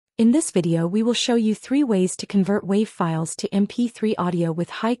In this video we will show you 3 ways to convert WAV files to MP3 audio with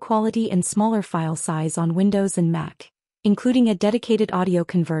high quality and smaller file size on Windows and Mac, including a dedicated audio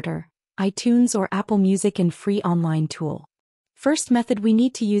converter, iTunes or Apple Music and free online tool. First method, we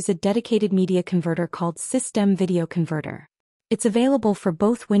need to use a dedicated media converter called Cisdem Video Converter. It's available for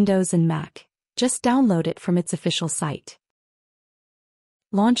both Windows and Mac. Just download it from its official site.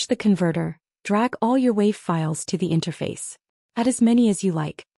 Launch the converter, drag all your WAV files to the interface. Add as many as you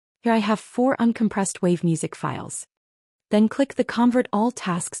like. Here I have 4 uncompressed WAV music files. Then click the Convert All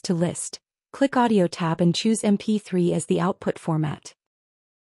Tasks to list. Click Audio tab and choose MP3 as the output format.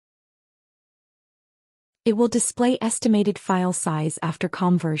 It will display estimated file size after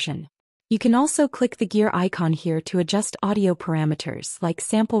conversion. You can also click the gear icon here to adjust audio parameters like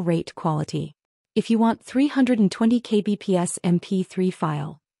sample rate quality. If you want 320 kbps MP3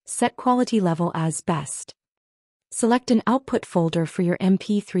 file, set quality level as best. Select an output folder for your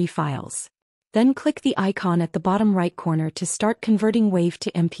MP3 files. Then click the icon at the bottom right corner to start converting WAV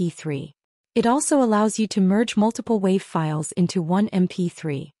to MP3. It also allows you to merge multiple WAV files into one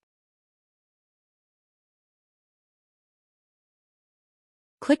MP3.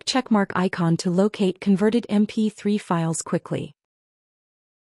 Click checkmark icon to locate converted MP3 files quickly.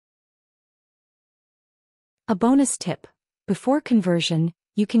 A bonus tip: before conversion,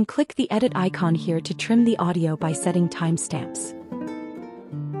 you can click the edit icon here to trim the audio by setting timestamps.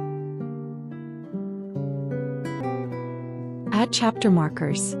 Add chapter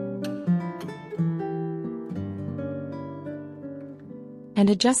markers. And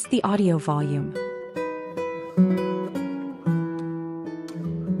adjust the audio volume.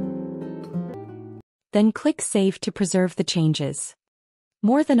 Then click Save to preserve the changes.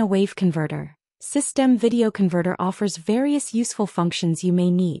 More than a WAV converter, Cisdem Video Converter offers various useful functions you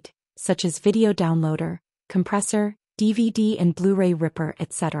may need, such as video downloader, compressor, DVD and Blu-ray ripper,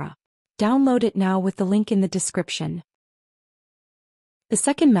 etc. Download it now with the link in the description. The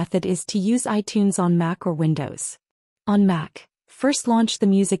second method is to use iTunes on Mac or Windows. On Mac, first launch the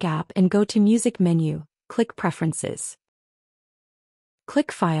Music app and go to Music menu, click Preferences.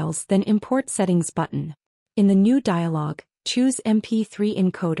 Click Files, then Import Settings button. In the new dialog, choose MP3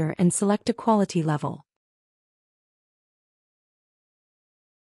 encoder and select a quality level.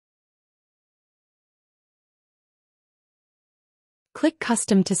 Click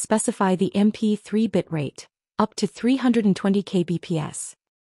Custom to specify the MP3 bitrate, up to 320 kbps.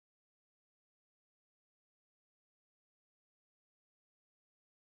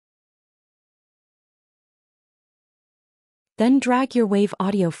 Then drag your WAV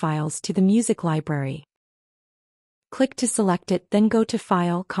audio files to the music library. Click to select it, then go to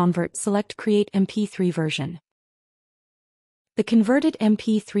File, Convert, select Create MP3 version. The converted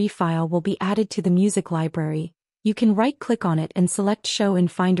MP3 file will be added to the music library. You can right-click on it and select Show in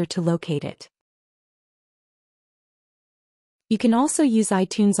Finder to locate it. You can also use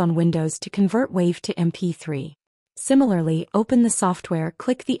iTunes on Windows to convert WAV to MP3. Similarly, open the software,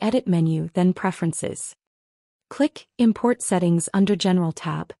 click the Edit menu, then Preferences. Click Import Settings under General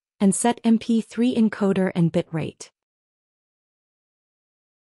tab, and set MP3 encoder and bitrate.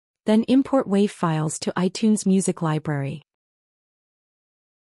 Then import WAV files to iTunes Music Library.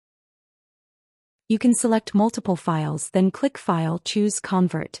 You can select multiple files, then click File, choose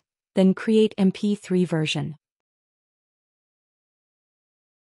Convert, then Create MP3 version.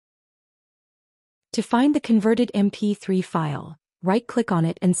 To find the converted MP3 file, right-click on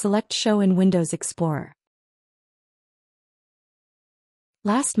it and select Show in Windows Explorer.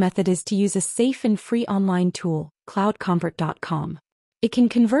 Last method is to use a safe and free online tool, cloudconvert.com. It can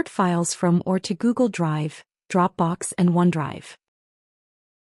convert files from or to Google Drive, Dropbox and OneDrive.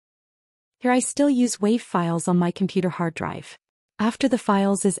 Here I still use WAV files on my computer hard drive. After the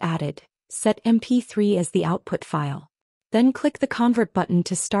files is added, set MP3 as the output file. Then click the Convert button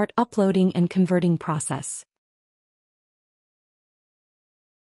to start uploading and converting process.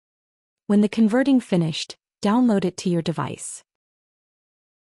 When the converting finished, download it to your device.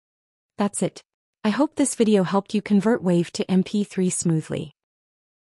 That's it. I hope this video helped you convert WAV to MP3 smoothly.